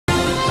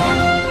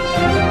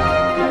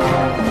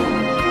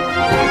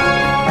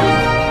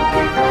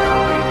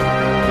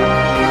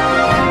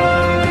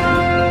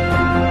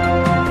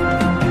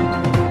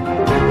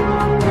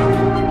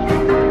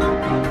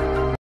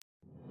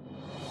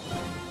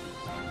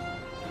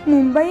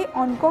Mumbai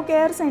onco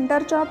care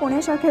सेंटरच्या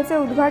पुणे शाखेचे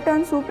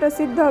उद्घाटन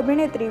सुप्रसिद्ध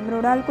अभिनेत्री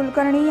मृणाल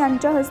कुलकर्णी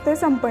यांच्या हस्ते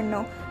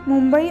संपन्न।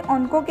 मुंबई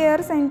ऑन्को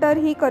केअर सेंटर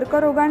ही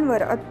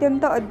कर्करोगांवर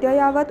अत्यंत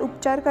अद्ययावत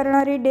उपचार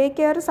करणारी डे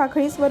केअर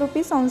साखळी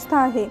स्वरूपी संस्था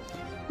आहे।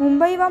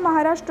 मुंबई व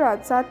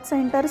महाराष्ट्रात 7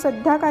 सेंटर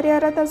सध्या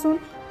कार्यरत असून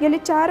गेली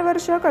 4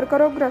 वर्ष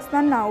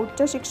कर्करोगग्रस्तांना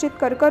उच्च शिक्षित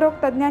कर्करोग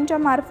तज्ज्ञांच्या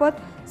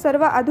मार्फत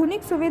सर्व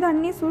आधुनिक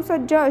सुविधांनी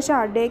सुसज्ज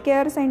अशा डे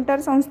केअर सेंटर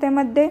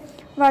संस्थेमध्ये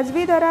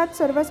वाजवी दरात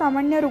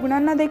सर्वसामान्य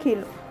रुग्णांना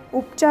देखील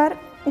उपचार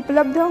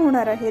उपलब्ध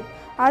होणार आहेत।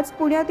 आज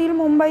पुण्यातील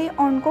मुंबई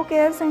ऑन्को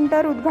केअर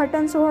सेंटर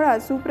उद्घाटन सोहळा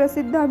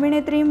सुप्रसिद्ध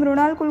अभिनेत्री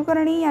मृणाल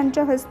कुलकर्णी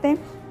यांच्या हस्ते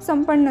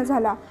संपन्न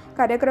झाला।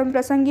 कार्यक्रम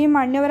प्रसंगी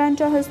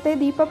मान्यवरांच्या हस्ते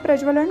दीप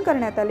प्रज्वलन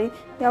करण्यात आले।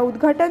 या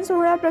उद्घाटन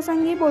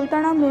सोहळ्याप्रसंगी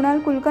बोलताना मृणाल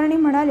कुलकर्णी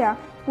म्हणाल्या,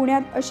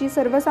 पुण्यात अशी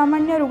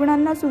सर्वसामान्य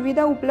रुग्णांना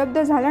सुविधा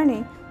उपलब्ध झाल्याने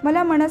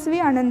मला मनस्वी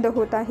आनंद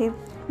होत आहे।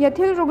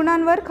 येथील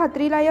रुग्णांवर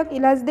खात्रीलायक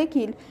इलाज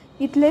देखील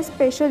इथले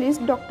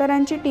स्पेशलिस्ट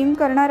डॉक्टरांची टीम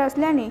करणार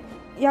असल्याने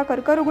या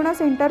कर्करुग्ण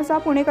सेंटरचा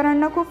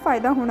पुणेकरांना खूप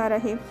फायदा होणार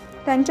आहे।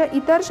 त्यांच्या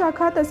इतर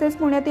शाखा तसेच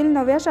पुण्यातील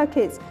नव्या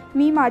शाखेस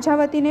मी माझ्या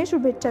वतीने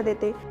शुभेच्छा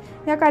देते।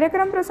 या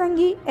कार्यक्रम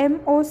प्रसंगी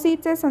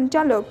MOCचे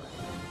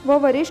संचालक व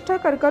वरिष्ठ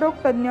कर्करोग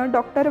तज्ज्ञ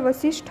doctor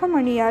Vasishtha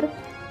Maniyar,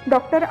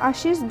 doctor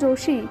Ashish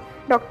Joshi,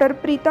 doctor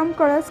Pritam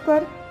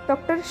Kalaskar,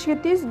 doctor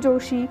क्षितिज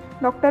जोशी,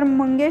 डॉक्टर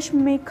मंगेश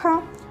मेखा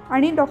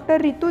आणि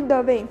डॉक्टर ऋतू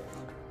दवे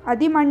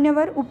आदी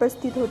मान्यवर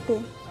उपस्थित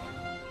होते।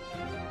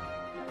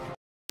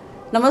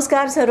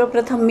 नमस्कार।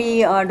 सर्वप्रथम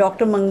मी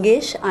डॉक्टर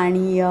मंगेश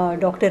आणि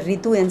डॉक्टर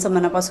ऋतू यांचं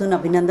मनापासून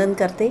अभिनंदन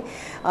करते।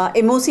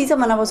 MOCचं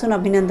मनापासून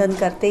अभिनंदन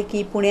करते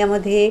की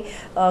पुण्यामध्ये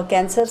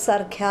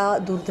कॅन्सरसारख्या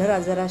दुर्धर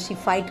आजाराशी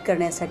फाईट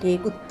करण्यासाठी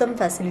एक उत्तम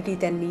फॅसिलिटी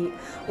त्यांनी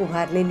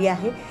उभारलेली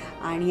आहे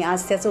आणि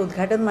आज त्याचं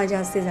उद्घाटन माझ्या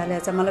हस्ते झालं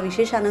याचा मला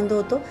विशेष आनंद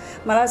होतो।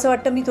 मला असं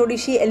वाटतं मी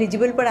थोडीशी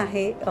एलिजिबल पण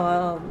आहे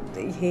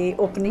हे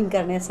ओपनिंग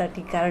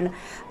करण्यासाठी, कारण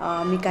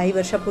मी काही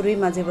वर्षापूर्वी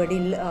माझे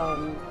वडील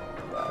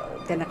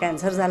त्यांना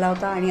कॅन्सर झाला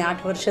होता आणि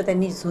 8 वर्ष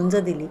त्यांनी झुंज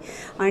दिली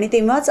आणि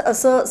तेव्हाच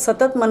असं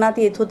सतत मनात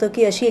येत होतं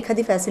की अशी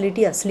एखादी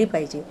फॅसिलिटी असली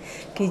पाहिजे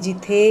की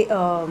जिथे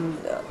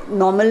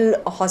नॉर्मल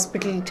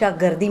हॉस्पिटलच्या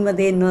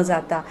गर्दीमध्ये न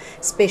जाता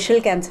स्पेशल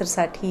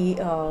कॅन्सरसाठी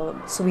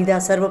सुविधा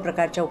सर्व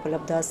प्रकारच्या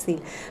उपलब्ध असतील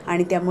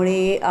आणि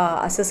त्यामुळे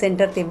असं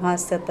सेंटर तेव्हा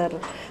असतं तर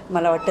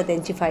मला वाटतं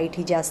त्यांची फाईट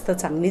ही जास्त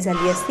चांगली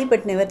झाली असती।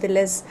 बट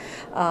नेव्हरदलेस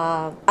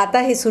आता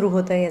हे सुरू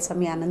होतं आहे याचा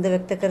मी आनंद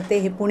व्यक्त करते।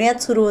 हे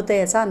पुण्यात सुरू होतं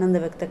याचा आनंद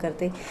व्यक्त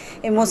करते।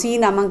 MOC ही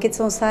नामांकित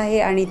संस्था आहे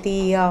आणि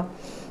ती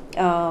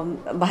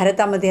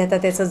भारतामध्ये आता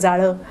त्याचं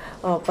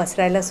जाळं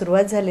पसरायला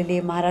सुरुवात झालेली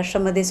आहे।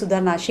 महाराष्ट्रामध्ये सुद्धा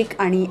नाशिक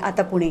आणि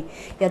आता पुणे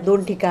या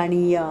 2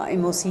 ठिकाणी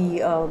MOC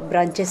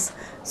ब्रांचेस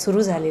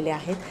सुरू झालेले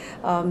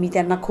आहेत। मी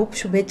त्यांना खूप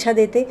शुभेच्छा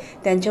देते।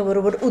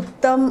 त्यांच्याबरोबर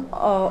उत्तम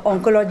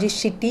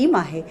ऑन्कोलॉजिस्टची टीम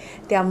आहे,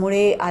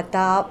 त्यामुळे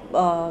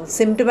आता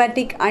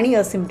सिम्प्टमॅटिक आणि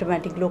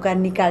असिम्प्टमॅटिक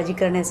लोकांनी काळजी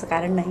करण्याचं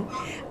कारण नाही,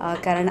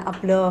 कारण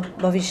आपलं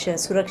भविष्य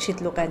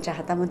सुरक्षित लोकांच्या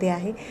हातामध्ये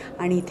आहे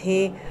आणि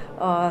इथे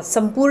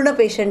संपूर्ण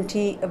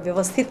पेशंटची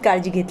व्यवस्थित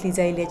काळजी घेतली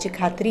जाईल याची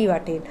खात्री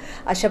वाटेल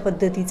अशा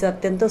पद्धतीचं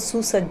अत्यंत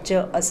सुसज्ज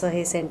असं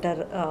हे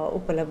सेंटर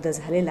उपलब्ध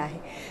झालेलं आहे।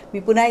 मी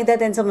पुन्हा एकदा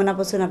त्यांचं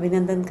मनापासून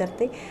अभिनंदन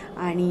करते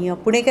आणि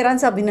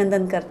पुणेकरांचं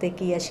अभिनंदन करते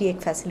की अशी एक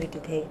फॅसिलिटी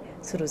इथे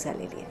सुरू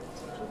झालेली आहे।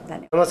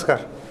 धन्यवाद। नमस्कार,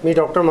 मी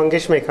डॉक्टर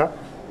मंगेश मेखा।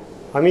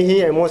 आम्ही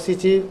ही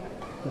MOCची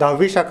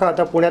 10वी शाखा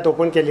आता पुण्यात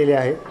ओपन केलेली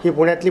आहे। ही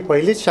पुण्यातली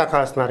पहिलीच शाखा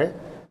असणार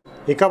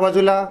आहे। एका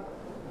बाजूला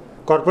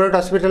कॉर्पोरेट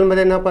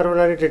हॉस्पिटलमध्ये न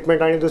परवडणारी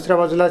ट्रीटमेंट आणि दुसऱ्या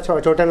बाजूला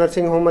छोट्या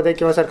नर्सिंग होममध्ये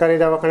किंवा सरकारी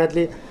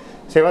दवाखान्यातली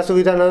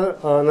सेवासुविधा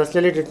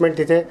नसलेली ट्रीटमेंट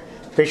तिथे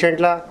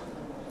पेशंटला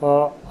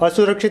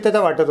असुरक्षितता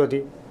वाटत होती।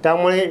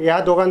 त्यामुळे या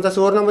दोघांचा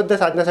सुवर्णमध्य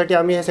साधण्यासाठी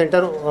आम्ही हे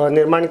सेंटर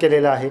निर्माण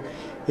केलेलं आहे।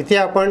 इथे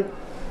आपण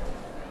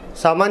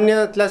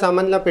सामान्यातल्या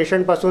सामान्य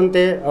पेशंटपासून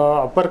ते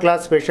अप्पर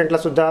क्लास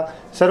पेशंटलासुद्धा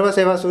सर्व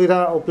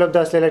सेवासुविधा उपलब्ध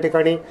असलेल्या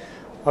ठिकाणी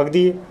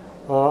अगदी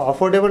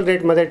अफोर्डेबल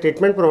रेटमध्ये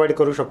ट्रीटमेंट प्रोव्हाइड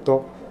करू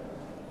शकतो।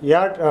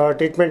 या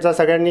ट्रीटमेंटचा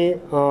सगळ्यांनी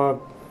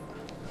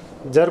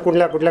जर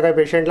कुठल्या काही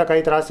पेशंटला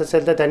काही त्रास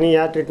असेल तर त्यांनी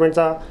या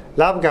ट्रीटमेंटचा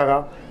लाभ घ्यावा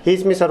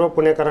हीच मी सर्व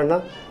पुणेकरांना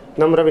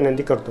नम्र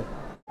विनंती करतो।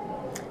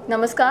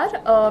 नमस्कार,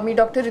 मी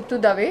डॉक्टर ऋतू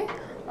दवे,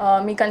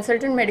 मी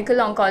कन्सल्टंट मेडिकल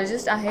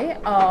ऑन्कॉलॉजिस्ट आहे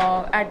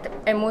at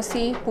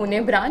MOC Pune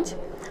branch.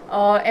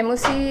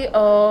 MOC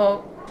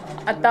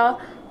आता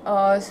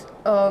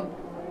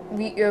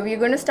we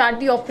going to start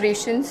the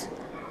operations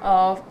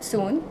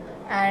soon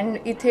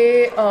and ithe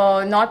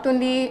not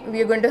only we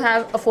are going to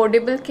have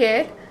affordable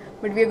care,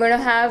 but we are going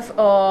to have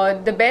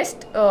the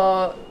best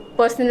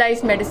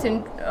personalized medicine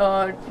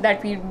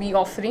that we'll be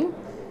offering.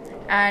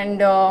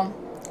 And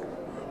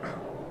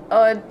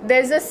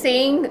there's a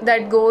saying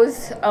that goes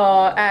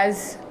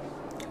as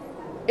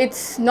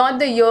it's not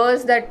the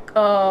years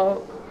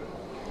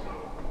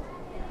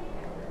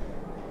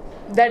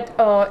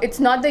it's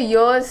not the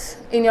years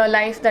in your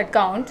life that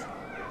count,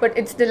 but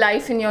it's the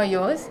life in your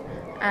years.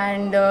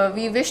 And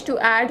we wish to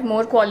add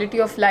more quality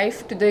of life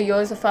to the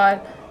years of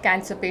our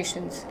cancer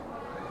patients.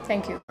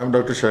 Thank you. I'm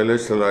Dr.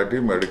 Shailesh Salati,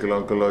 medical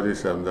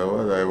oncologist,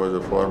 Ahmedabad. I was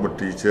a former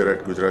teacher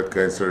at Gujarat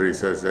Cancer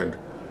Research and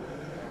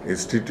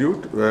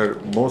institute where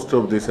most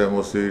of these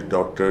MOC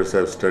doctors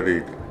have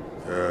studied.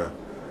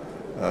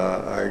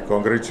 I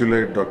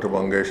congratulate Dr.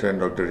 Mangesh and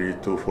Dr.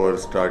 Ritu for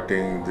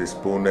starting this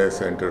Pune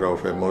Center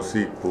of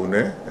MOC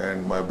Pune,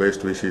 and my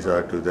best wishes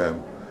are to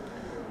them.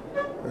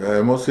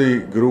 The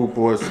MOC group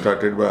was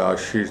started by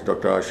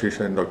Dr. Ashish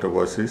and Dr.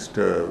 Vasist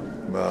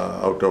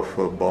out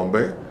of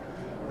Bombay,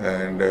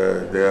 and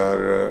they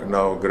are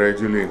now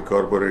gradually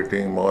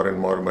incorporating more and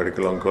more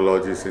medical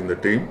oncologists in the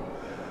team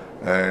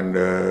and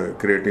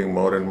creating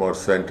more and more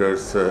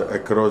centers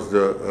across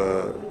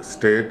the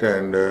state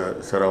and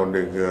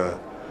surrounding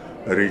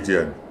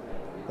region.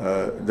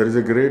 There is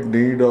a great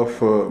need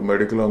of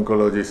medical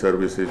oncology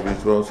services,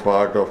 which was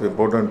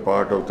important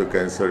part of the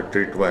cancer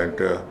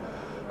treatment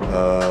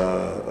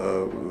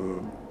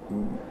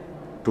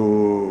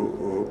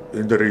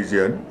in the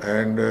region.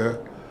 And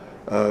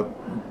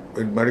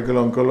in medical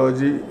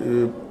oncology,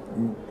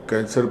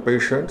 cancer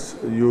patients,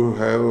 you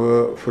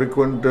have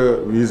frequent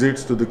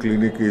visits to the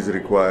clinic is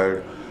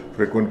required,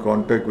 frequent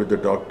contact with the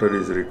doctor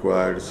is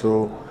required.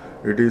 So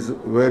it is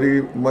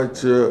very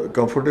much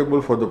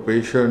comfortable for the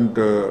patient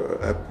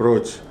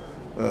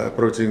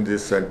approaching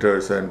these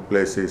centers and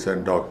places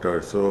and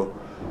doctors. So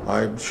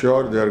I'm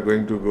sure they are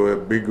going to go a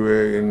big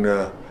way in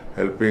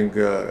helping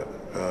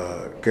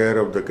care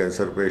of the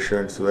cancer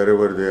patients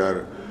wherever they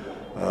are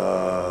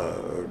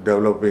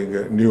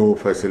developing new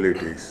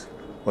facilities.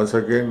 Once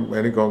again,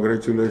 many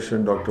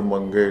congratulations Dr.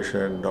 Mangesh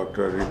and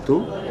Dr.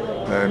 Ritu,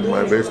 and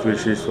my best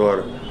wishes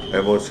for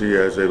MOC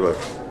as ever.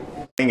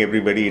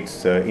 Everybody,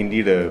 it's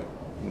indeed a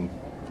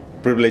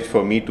privilege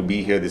for me to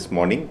be here this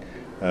morning.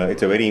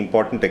 It's a very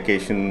important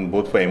occasion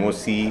both for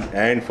MOC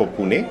and for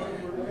Pune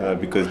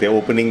because they're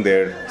opening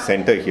their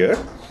center here.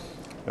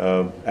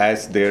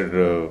 As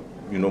their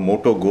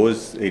motto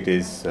goes, it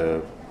is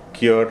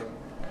cure,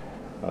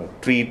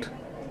 treat,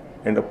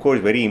 and of course,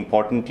 very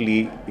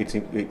importantly,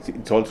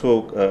 it's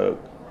also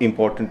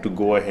important to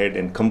go ahead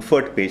and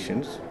comfort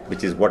patients,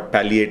 which is what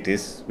palliate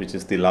is, which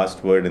is the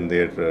last word in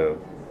their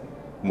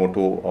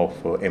motto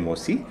of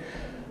MOC.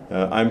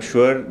 I'm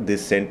sure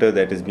this center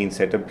that has been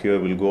set up here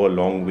will go a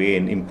long way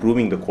in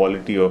improving the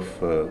quality of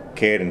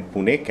care in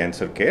Pune,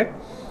 cancer care.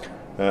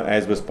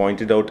 As was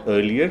pointed out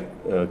earlier,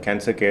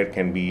 cancer care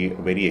can be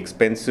very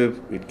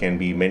expensive. It can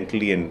be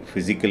mentally and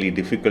physically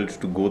difficult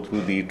to go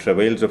through the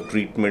travails of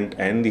treatment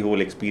and the whole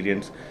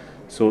experience.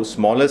 So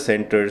smaller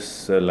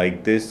centers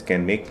like this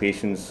can make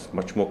patients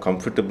much more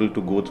comfortable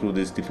to go through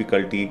this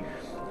difficulty,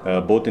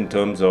 both in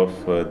terms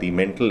of the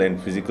mental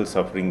and physical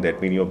suffering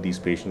that many of these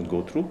patients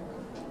go through.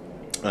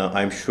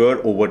 I'm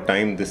sure over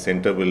time this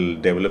center will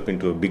develop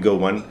into a bigger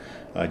one,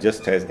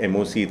 just as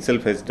MOC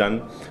itself has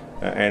done,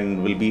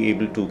 and will be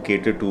able to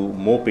cater to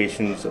more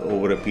patients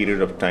over a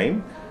period of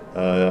time.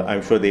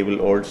 I'm sure they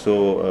will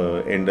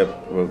also end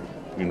up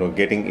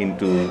getting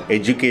into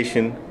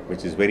education,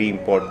 which is very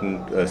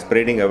important,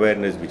 spreading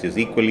awareness, which is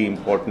equally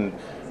important,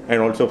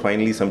 and also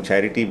finally some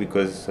charity,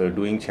 because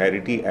doing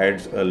charity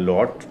adds a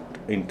lot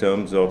in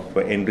terms of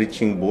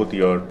enriching both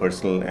your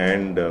personal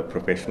and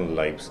professional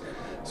lives.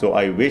 So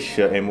I wish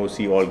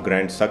MOC all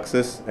grand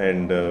success,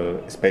 and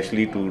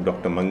especially to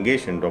Dr.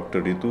 Mangesh and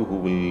Dr. Ritu, who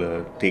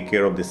will take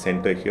care of the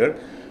center here.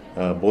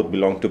 Both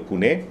belong to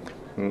Pune.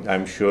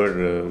 I'm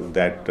sure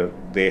that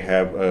they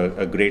have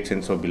a great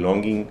sense of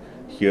belonging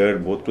here,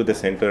 both to the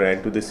center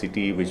and to the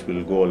city, which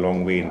will go a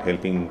long way in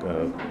helping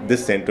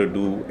this center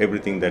do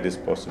everything that is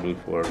possible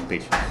for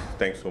patients.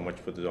 Thanks so much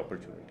for this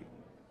opportunity.